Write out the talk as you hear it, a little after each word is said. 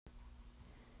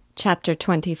Chapter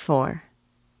 24.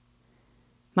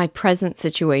 My present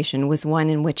situation was one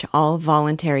in which all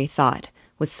voluntary thought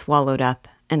was swallowed up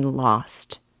and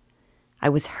lost. I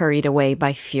was hurried away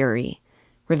by fury.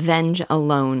 Revenge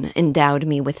alone endowed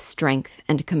me with strength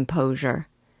and composure.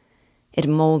 It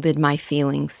molded my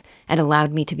feelings and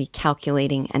allowed me to be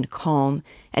calculating and calm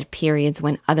at periods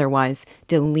when otherwise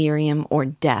delirium or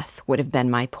death would have been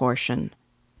my portion.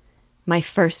 My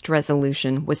first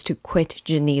resolution was to quit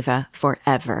Geneva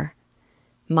forever.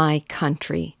 My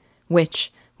country,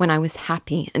 which, when I was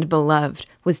happy and beloved,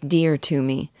 was dear to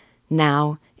me,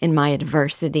 now, in my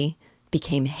adversity,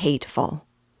 became hateful.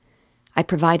 I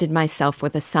provided myself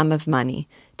with a sum of money,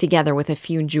 together with a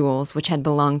few jewels which had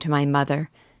belonged to my mother,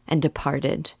 and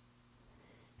departed.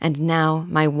 And now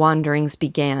my wanderings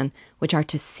began, which are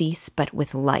to cease but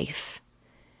with life.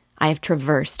 I have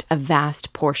traversed a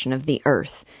vast portion of the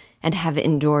earth, and have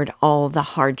endured all the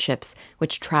hardships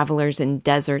which travelers in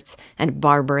deserts and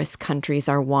barbarous countries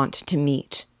are wont to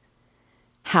meet.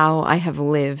 How I have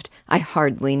lived, I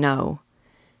hardly know.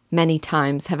 Many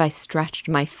times have I stretched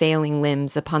my failing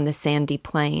limbs upon the sandy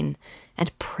plain,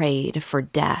 and prayed for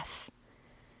death.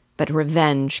 But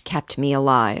revenge kept me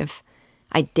alive.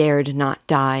 I dared not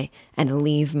die and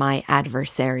leave my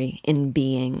adversary in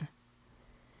being.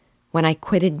 When I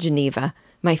quitted Geneva,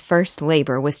 my first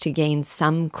labor was to gain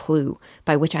some clue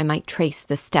by which I might trace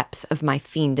the steps of my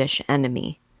fiendish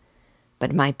enemy.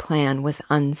 But my plan was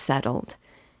unsettled,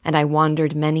 and I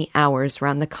wandered many hours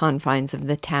round the confines of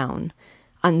the town,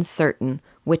 uncertain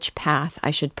which path I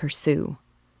should pursue.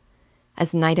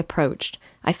 As night approached,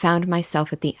 I found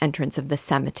myself at the entrance of the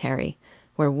cemetery,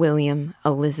 where William,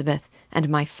 Elizabeth, and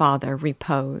my father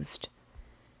reposed.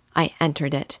 I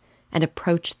entered it, and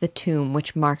approached the tomb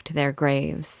which marked their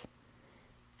graves.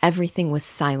 Everything was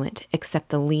silent except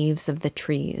the leaves of the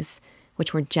trees,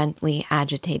 which were gently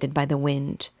agitated by the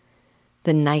wind.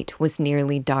 The night was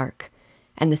nearly dark,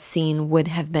 and the scene would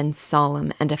have been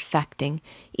solemn and affecting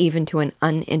even to an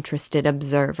uninterested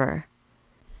observer.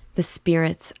 The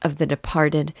spirits of the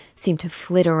departed seemed to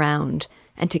flit around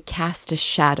and to cast a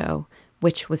shadow,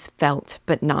 which was felt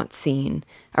but not seen,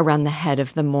 around the head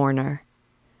of the mourner.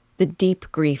 The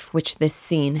deep grief which this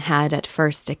scene had at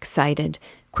first excited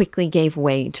quickly gave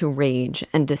way to rage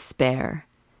and despair.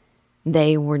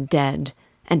 They were dead,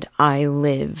 and I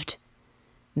lived.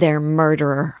 Their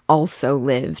murderer also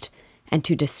lived, and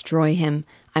to destroy him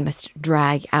I must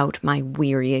drag out my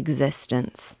weary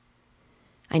existence.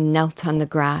 I knelt on the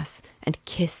grass and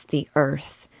kissed the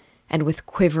earth, and with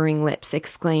quivering lips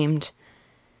exclaimed,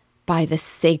 "By the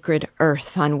sacred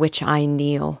earth on which I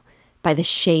kneel, by the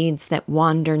shades that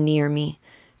wander near me,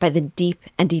 by the deep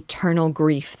and eternal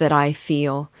grief that I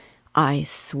feel, I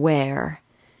swear,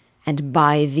 and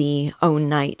by thee, O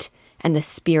night, and the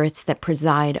spirits that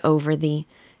preside over thee,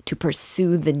 to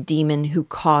pursue the demon who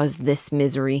caused this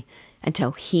misery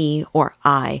until he or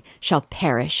I shall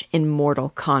perish in mortal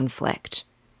conflict.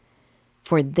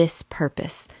 For this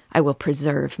purpose I will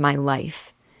preserve my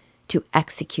life. To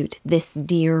execute this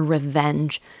dear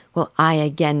revenge will I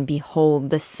again behold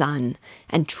the sun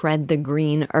and tread the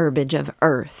green herbage of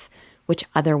earth, which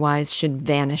otherwise should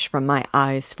vanish from my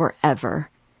eyes forever.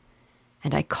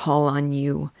 And I call on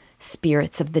you,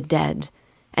 spirits of the dead,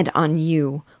 and on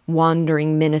you,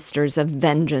 wandering ministers of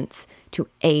vengeance, to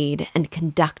aid and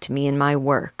conduct me in my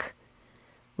work.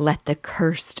 Let the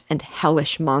cursed and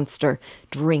hellish monster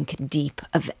drink deep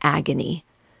of agony.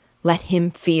 Let him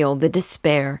feel the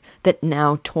despair that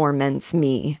now torments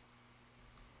me."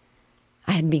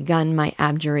 I had begun my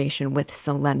abjuration with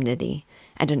solemnity,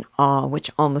 and an awe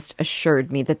which almost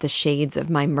assured me that the shades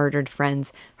of my murdered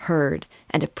friends heard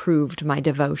and approved my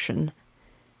devotion.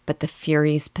 But the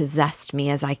furies possessed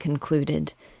me as I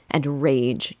concluded, and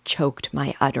rage choked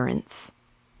my utterance.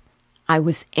 I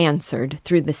was answered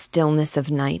through the stillness of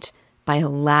night by a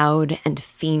loud and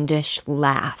fiendish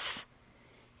laugh.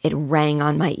 It rang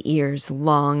on my ears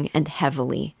long and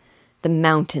heavily. The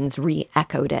mountains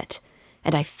re-echoed it,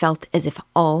 and I felt as if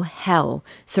all hell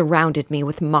surrounded me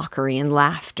with mockery and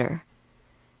laughter.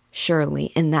 Surely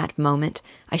in that moment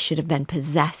I should have been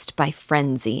possessed by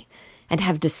frenzy, and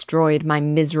have destroyed my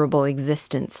miserable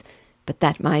existence, but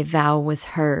that my vow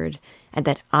was heard, and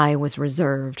that I was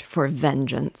reserved for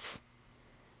vengeance.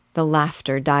 The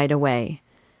laughter died away,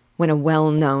 when a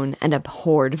well-known and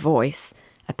abhorred voice,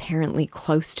 apparently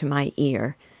close to my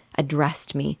ear,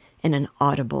 addressed me in an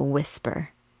audible whisper.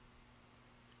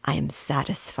 "I am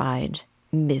satisfied,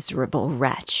 miserable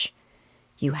wretch.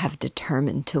 You have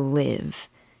determined to live,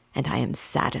 and I am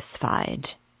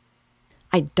satisfied."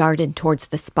 I darted towards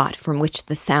the spot from which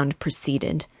the sound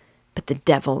proceeded, but the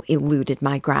devil eluded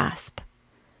my grasp.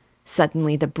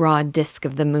 Suddenly the broad disk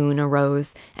of the moon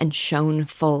arose and shone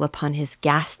full upon his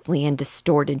ghastly and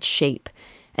distorted shape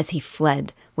as he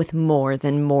fled with more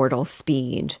than mortal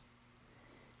speed.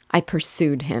 I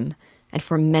pursued him, and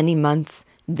for many months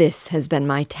this has been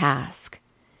my task.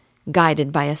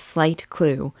 Guided by a slight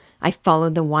clue, I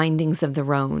followed the windings of the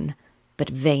Rhone, but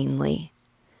vainly.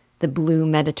 The blue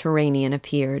Mediterranean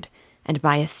appeared, and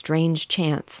by a strange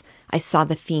chance I saw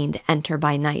the fiend enter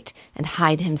by night and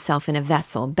hide himself in a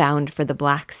vessel bound for the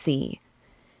Black Sea.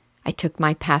 I took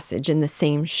my passage in the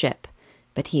same ship,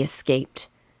 but he escaped,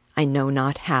 I know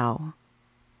not how.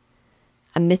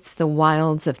 Amidst the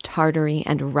wilds of Tartary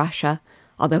and Russia,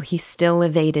 although he still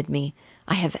evaded me,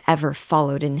 I have ever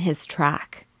followed in his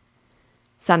track.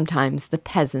 Sometimes the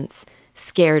peasants,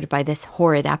 scared by this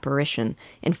horrid apparition,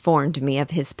 informed me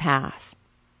of his path.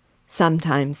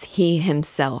 Sometimes he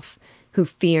himself, who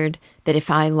feared that if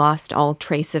I lost all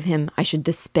trace of him I should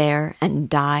despair and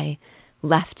die,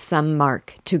 left some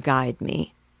mark to guide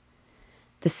me.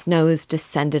 The snows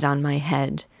descended on my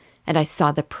head, and I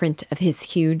saw the print of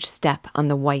his huge step on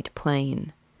the white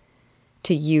plain.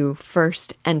 To you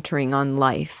first entering on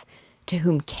life, to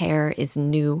whom care is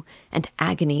new and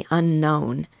agony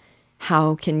unknown,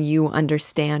 how can you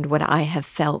understand what I have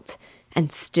felt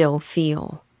and still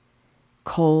feel?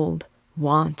 Cold,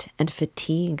 want, and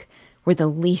fatigue were the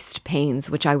least pains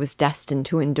which I was destined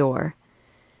to endure.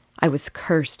 I was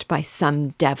cursed by some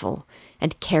devil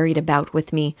and carried about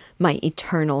with me my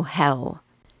eternal hell.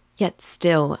 Yet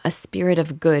still a spirit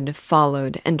of good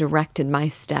followed and directed my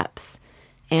steps,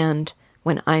 and,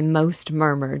 when I most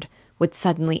murmured, would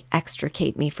suddenly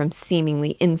extricate me from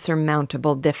seemingly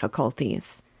insurmountable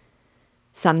difficulties.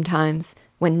 Sometimes,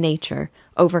 when nature,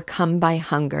 overcome by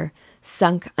hunger,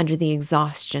 sunk under the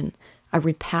exhaustion, a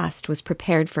repast was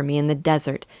prepared for me in the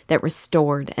desert that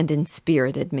restored and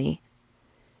inspirited me.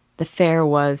 The fare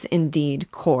was,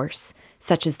 indeed, coarse,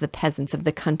 such as the peasants of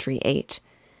the country ate,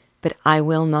 but I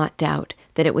will not doubt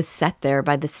that it was set there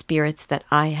by the spirits that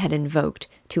I had invoked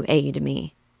to aid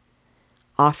me.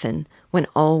 Often, when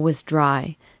all was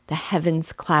dry, the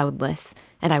heavens cloudless,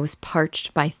 and I was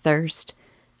parched by thirst,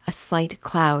 a slight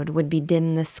cloud would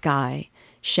bedim the sky,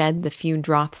 shed the few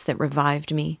drops that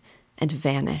revived me, and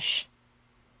vanish.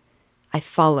 I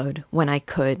followed, when I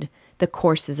could, the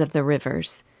courses of the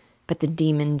rivers, but the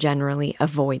demon generally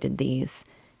avoided these,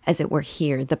 as it were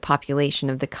here the population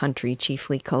of the country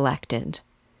chiefly collected.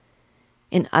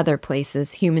 In other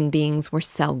places human beings were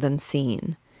seldom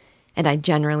seen, and I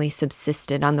generally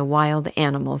subsisted on the wild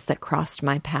animals that crossed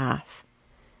my path.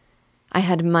 I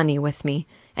had money with me,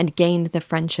 and gained the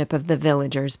friendship of the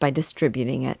villagers by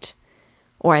distributing it,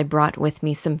 or I brought with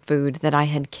me some food that I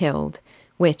had killed,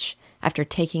 which, after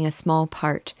taking a small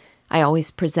part, I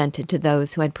always presented to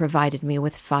those who had provided me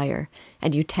with fire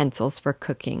and utensils for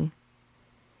cooking.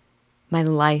 My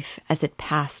life, as it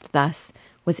passed thus,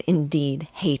 was indeed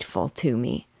hateful to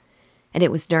me, and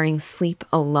it was during sleep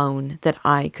alone that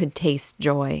I could taste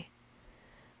joy.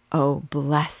 Oh,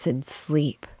 blessed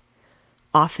sleep!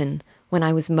 Often, when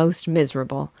I was most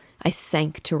miserable, I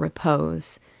sank to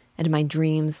repose, and my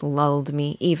dreams lulled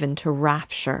me even to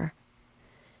rapture.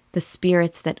 The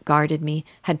spirits that guarded me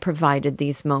had provided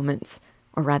these moments,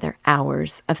 or rather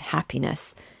hours, of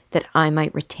happiness, that I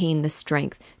might retain the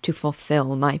strength to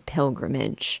fulfill my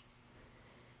pilgrimage.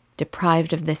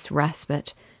 Deprived of this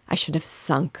respite, I should have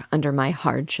sunk under my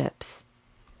hardships.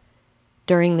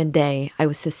 During the day I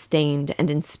was sustained and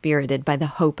inspirited by the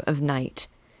hope of night,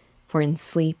 for in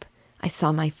sleep I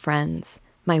saw my friends,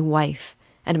 my wife,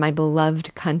 and my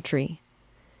beloved country.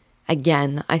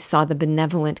 Again I saw the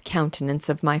benevolent countenance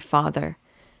of my father,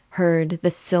 heard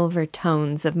the silver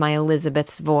tones of my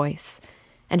Elizabeth's voice,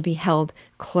 and beheld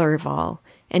Clerval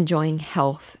enjoying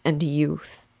health and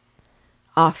youth.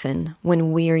 Often,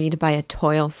 when wearied by a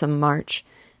toilsome march,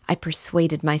 I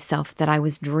persuaded myself that I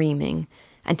was dreaming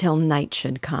until night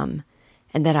should come,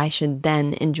 and that I should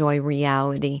then enjoy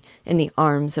reality in the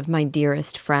arms of my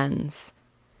dearest friends.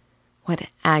 What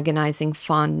agonizing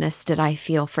fondness did I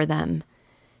feel for them!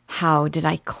 How did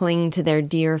I cling to their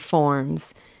dear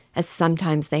forms, as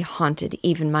sometimes they haunted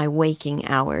even my waking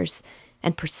hours,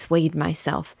 and persuade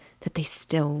myself that they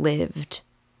still lived.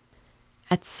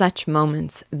 At such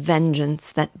moments,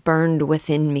 vengeance that burned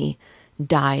within me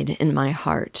died in my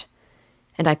heart,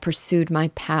 and I pursued my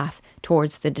path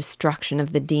towards the destruction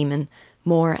of the demon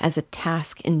more as a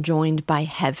task enjoined by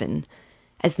heaven,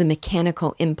 as the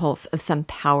mechanical impulse of some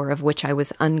power of which I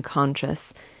was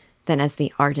unconscious, than as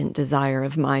the ardent desire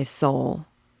of my soul.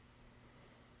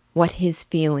 What his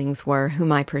feelings were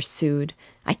whom I pursued,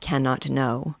 I cannot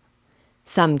know.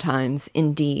 Sometimes,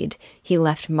 indeed, he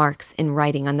left marks in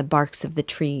writing on the barks of the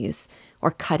trees,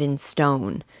 or cut in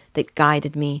stone, that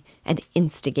guided me and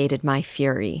instigated my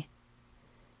fury.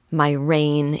 "My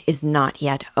reign is not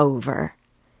yet over."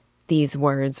 These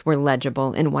words were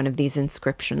legible in one of these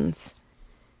inscriptions.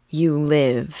 "You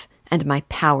live, and my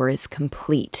power is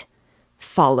complete.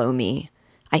 Follow me.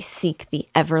 I seek the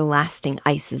everlasting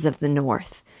ices of the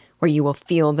north, where you will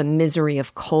feel the misery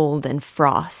of cold and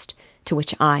frost, to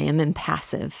which I am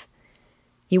impassive.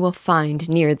 You will find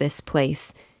near this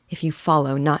place, if you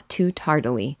follow not too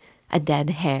tardily, a dead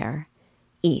hare.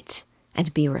 Eat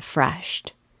and be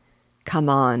refreshed. Come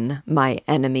on, my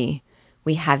enemy.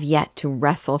 We have yet to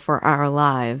wrestle for our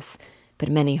lives, but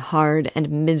many hard and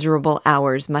miserable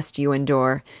hours must you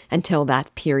endure until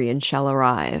that period shall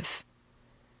arrive."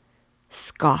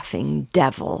 Scoffing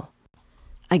devil!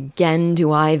 Again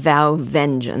do I vow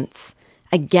vengeance.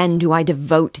 Again do I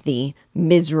devote thee,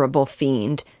 miserable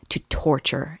fiend, to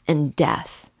torture and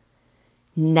death.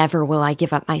 Never will I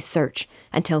give up my search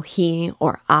until he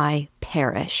or I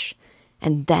perish,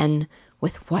 and then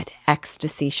with what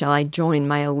ecstasy shall I join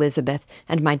my Elizabeth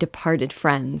and my departed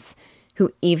friends,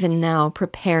 who even now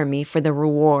prepare me for the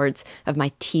rewards of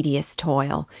my tedious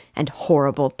toil and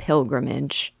horrible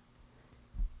pilgrimage.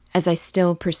 As I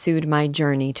still pursued my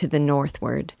journey to the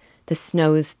northward, the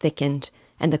snows thickened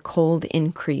and the cold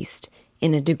increased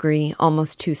in a degree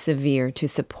almost too severe to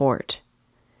support.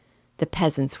 The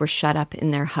peasants were shut up in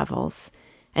their hovels,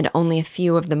 and only a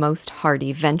few of the most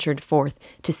hardy ventured forth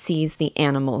to seize the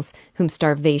animals whom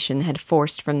starvation had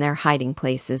forced from their hiding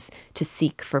places to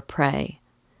seek for prey.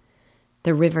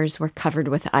 The rivers were covered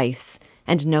with ice,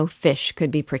 and no fish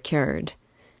could be procured,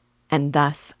 and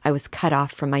thus I was cut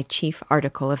off from my chief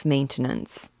article of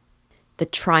maintenance. The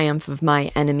triumph of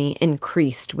my enemy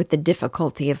increased with the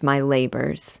difficulty of my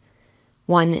labors.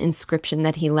 One inscription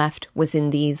that he left was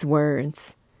in these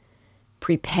words: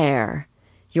 "Prepare.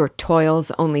 Your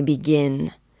toils only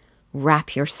begin.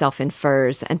 Wrap yourself in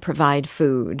furs and provide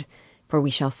food, for we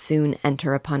shall soon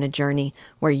enter upon a journey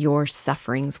where your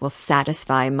sufferings will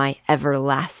satisfy my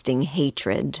everlasting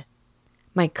hatred."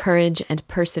 My courage and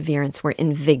perseverance were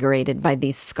invigorated by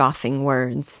these scoffing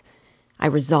words. I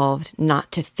resolved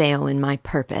not to fail in my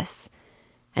purpose,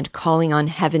 and calling on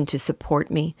heaven to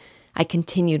support me, I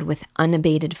continued with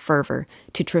unabated fervor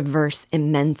to traverse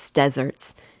immense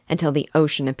deserts until the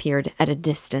ocean appeared at a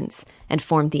distance and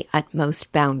formed the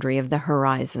utmost boundary of the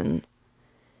horizon.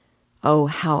 Oh,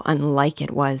 how unlike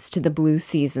it was to the blue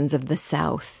seasons of the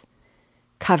south!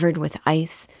 Covered with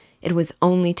ice, it was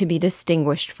only to be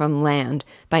distinguished from land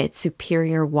by its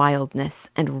superior wildness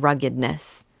and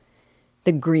ruggedness.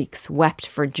 The Greeks wept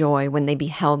for joy when they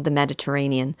beheld the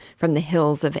Mediterranean from the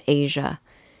hills of Asia,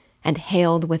 and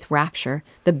hailed with rapture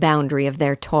the boundary of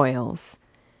their toils.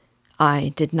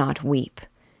 I did not weep,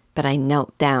 but I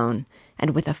knelt down,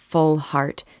 and with a full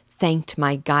heart thanked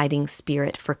my guiding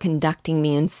spirit for conducting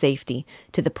me in safety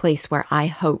to the place where I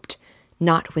hoped,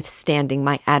 notwithstanding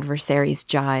my adversary's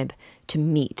jibe, to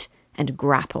meet and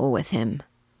grapple with him.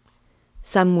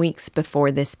 Some weeks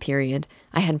before this period,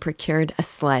 I had procured a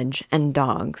sledge and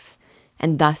dogs,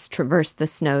 and thus traversed the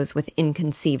snows with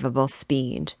inconceivable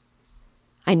speed.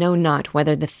 I know not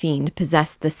whether the fiend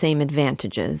possessed the same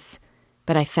advantages,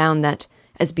 but I found that,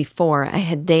 as before I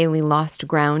had daily lost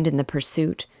ground in the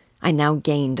pursuit, I now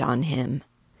gained on him.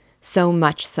 So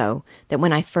much so that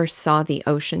when I first saw the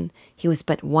ocean, he was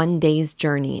but 1 day's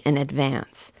journey in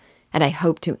advance, and I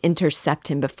hoped to intercept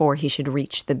him before he should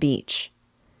reach the beach.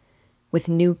 With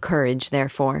new courage,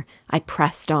 therefore, I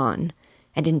pressed on,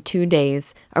 and in 2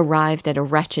 days arrived at a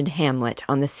wretched hamlet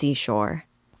on the seashore.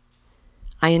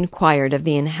 I inquired of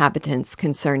the inhabitants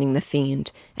concerning the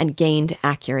fiend, and gained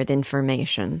accurate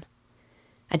information.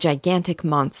 A gigantic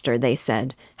monster, they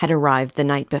said, had arrived the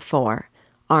night before,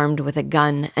 armed with a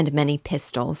gun and many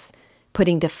pistols,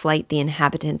 putting to flight the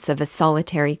inhabitants of a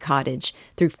solitary cottage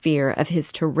through fear of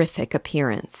his terrific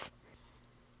appearance.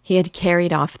 He had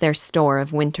carried off their store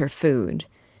of winter food,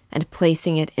 and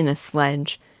placing it in a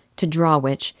sledge, to draw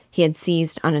which he had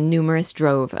seized on a numerous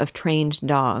drove of trained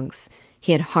dogs,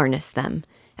 he had harnessed them,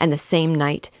 and the same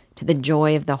night, to the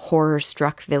joy of the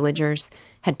horror-struck villagers,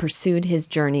 had pursued his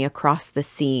journey across the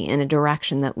sea in a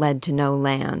direction that led to no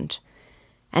land,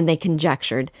 and they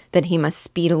conjectured that he must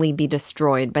speedily be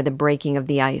destroyed by the breaking of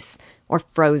the ice or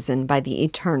frozen by the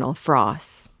eternal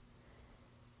frosts.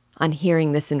 On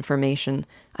hearing this information,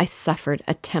 I suffered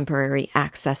a temporary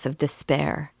access of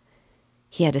despair.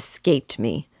 He had escaped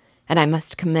me, and I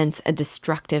must commence a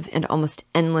destructive and almost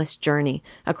endless journey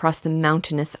across the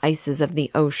mountainous ices of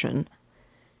the ocean,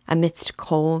 amidst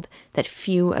cold that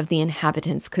few of the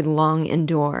inhabitants could long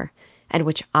endure, and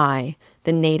which I,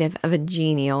 the native of a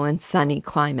genial and sunny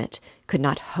climate, could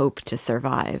not hope to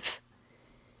survive.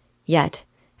 Yet,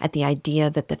 at the idea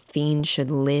that the fiend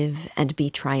should live and be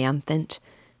triumphant,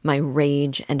 my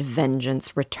rage and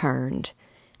vengeance returned,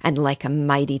 and like a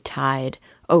mighty tide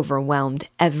overwhelmed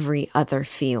every other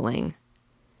feeling.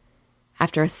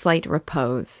 After a slight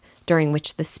repose, during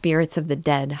which the spirits of the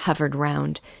dead hovered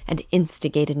round and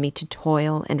instigated me to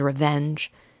toil and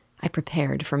revenge, I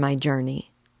prepared for my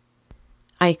journey.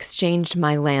 I exchanged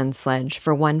my land sledge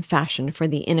for one fashioned for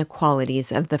the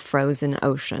inequalities of the frozen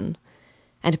ocean,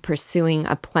 and pursuing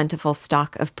a plentiful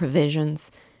stock of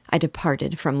provisions, I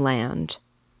departed from land.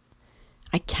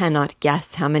 I cannot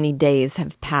guess how many days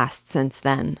have passed since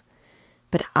then,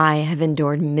 but I have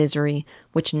endured misery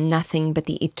which nothing but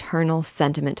the eternal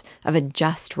sentiment of a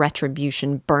just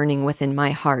retribution burning within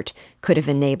my heart could have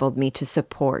enabled me to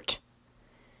support.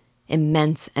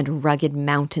 Immense and rugged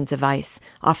mountains of ice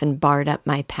often barred up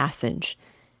my passage,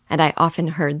 and I often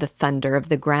heard the thunder of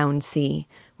the ground sea,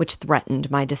 which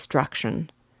threatened my destruction.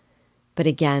 But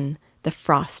again the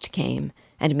frost came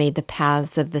and made the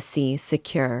paths of the sea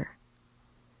secure.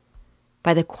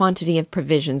 By the quantity of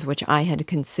provisions which I had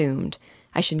consumed,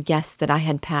 I should guess that I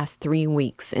had passed 3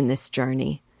 weeks in this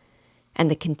journey, and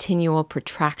the continual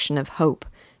protraction of hope,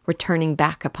 returning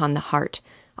back upon the heart,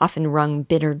 often wrung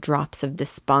bitter drops of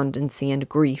despondency and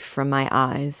grief from my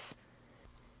eyes.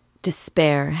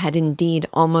 Despair had indeed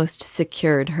almost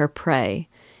secured her prey,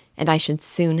 and I should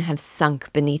soon have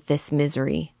sunk beneath this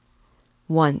misery.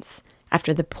 Once,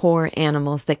 after the poor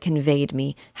animals that conveyed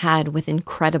me had with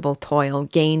incredible toil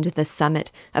gained the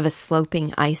summit of a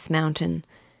sloping ice mountain,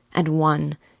 and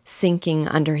one, sinking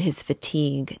under his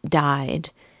fatigue, died,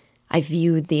 I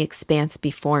viewed the expanse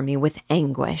before me with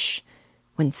anguish,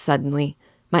 when suddenly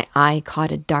my eye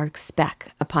caught a dark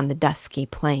speck upon the dusky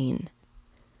plain.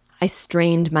 I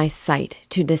strained my sight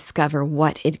to discover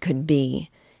what it could be,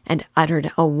 and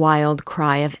uttered a wild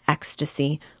cry of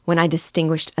ecstasy when I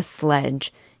distinguished a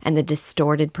sledge and the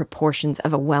distorted proportions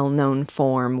of a well-known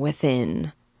form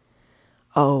within.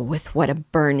 Oh, with what a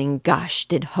burning gush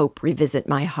did hope revisit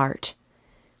my heart!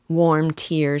 Warm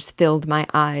tears filled my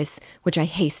eyes, which I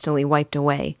hastily wiped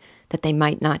away, that they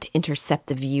might not intercept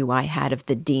the view I had of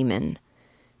the demon.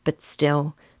 But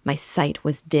still my sight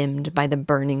was dimmed by the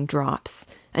burning drops,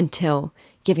 until,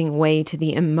 giving way to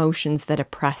the emotions that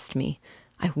oppressed me,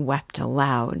 I wept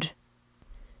aloud.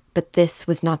 But this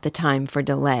was not the time for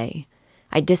delay.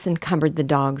 I disencumbered the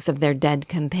dogs of their dead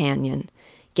companion,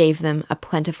 gave them a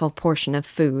plentiful portion of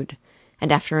food,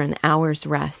 and after an hour's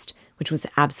rest, which was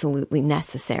absolutely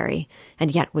necessary,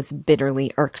 and yet was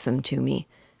bitterly irksome to me,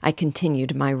 I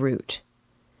continued my route.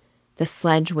 The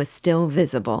sledge was still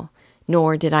visible,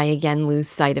 nor did I again lose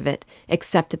sight of it,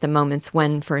 except at the moments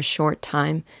when, for a short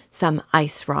time, some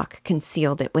ice rock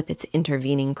concealed it with its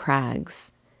intervening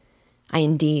crags. I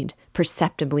indeed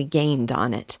perceptibly gained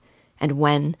on it, and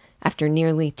when, after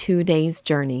nearly 2 days'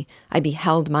 journey, I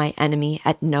beheld my enemy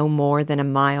at no more than a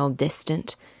mile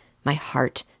distant, my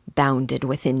heart bounded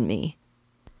within me.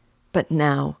 But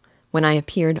now, when I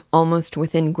appeared almost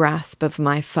within grasp of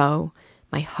my foe,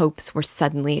 my hopes were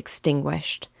suddenly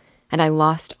extinguished, and I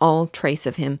lost all trace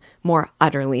of him more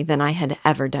utterly than I had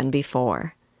ever done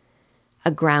before.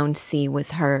 A ground sea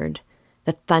was heard.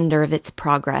 The thunder of its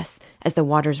progress, as the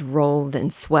waters rolled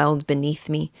and swelled beneath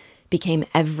me, became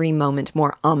every moment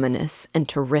more ominous and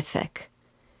terrific.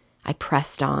 I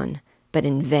pressed on, but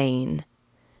in vain.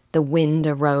 The wind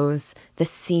arose, the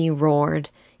sea roared,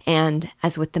 and,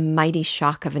 as with the mighty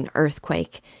shock of an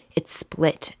earthquake, it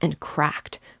split and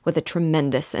cracked with a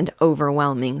tremendous and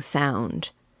overwhelming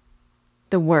sound.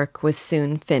 The work was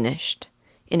soon finished.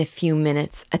 In a few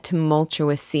minutes a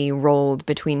tumultuous sea rolled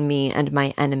between me and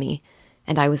my enemy,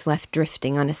 and I was left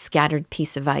drifting on a scattered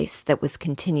piece of ice that was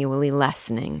continually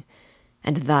lessening,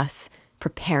 and thus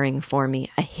preparing for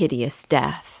me a hideous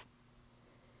death.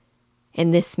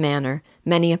 In this manner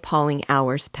many appalling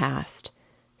hours passed.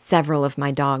 Several of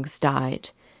my dogs died,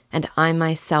 and I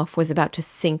myself was about to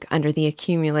sink under the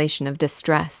accumulation of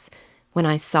distress when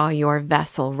I saw your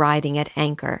vessel riding at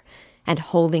anchor and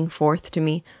holding forth to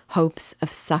me hopes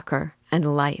of succor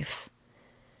and life.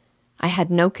 I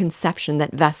had no conception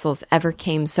that vessels ever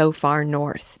came so far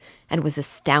north, and was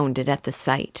astounded at the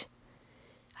sight.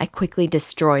 I quickly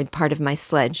destroyed part of my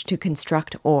sledge to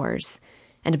construct oars,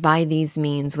 and by these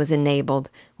means was enabled,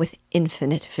 with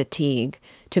infinite fatigue,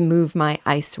 to move my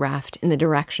ice raft in the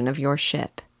direction of your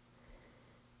ship.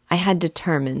 I had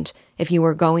determined, if you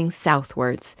were going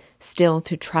southwards, still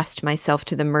to trust myself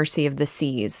to the mercy of the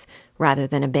seas, rather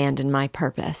than abandon my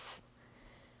purpose.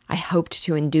 I hoped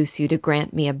to induce you to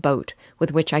grant me a boat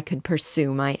with which I could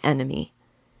pursue my enemy.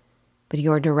 But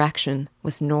your direction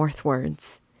was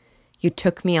northwards. You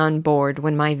took me on board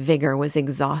when my vigor was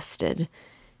exhausted,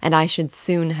 and I should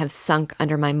soon have sunk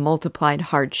under my multiplied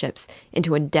hardships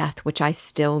into a death which I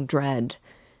still dread,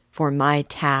 for my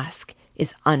task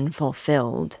is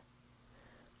unfulfilled.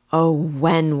 Oh,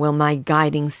 when will my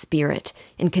guiding spirit,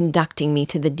 in conducting me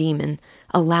to the demon,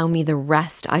 allow me the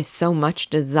rest I so much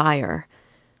desire?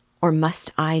 Or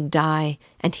must I die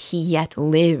and he yet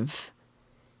live?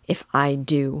 If I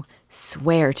do,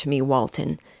 swear to me,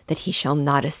 Walton, that he shall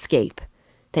not escape,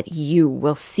 that you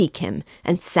will seek him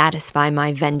and satisfy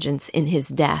my vengeance in his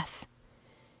death.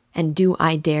 And do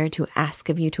I dare to ask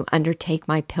of you to undertake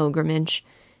my pilgrimage,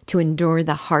 to endure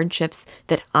the hardships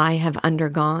that I have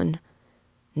undergone?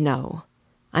 No,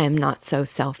 I am not so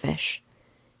selfish.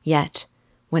 Yet,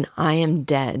 when I am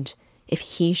dead, if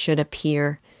he should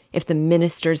appear, if the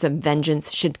ministers of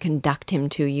vengeance should conduct him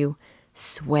to you,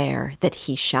 swear that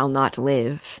he shall not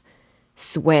live.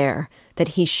 Swear that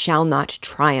he shall not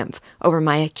triumph over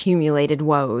my accumulated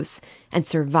woes and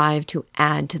survive to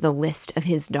add to the list of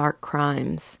his dark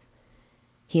crimes.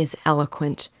 He is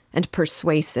eloquent and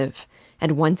persuasive,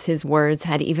 and once his words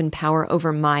had even power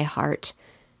over my heart.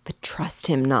 But trust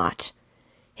him not.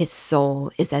 His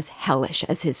soul is as hellish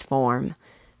as his form,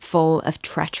 full of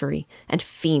treachery and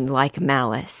fiend-like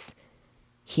malice.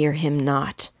 Hear him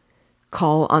not.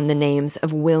 Call on the names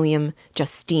of William,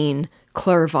 Justine,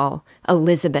 Clerval,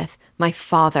 Elizabeth, my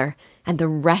father, and the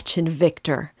wretched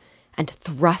Victor, and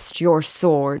thrust your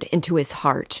sword into his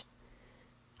heart.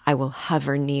 I will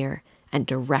hover near and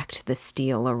direct the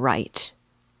steel aright.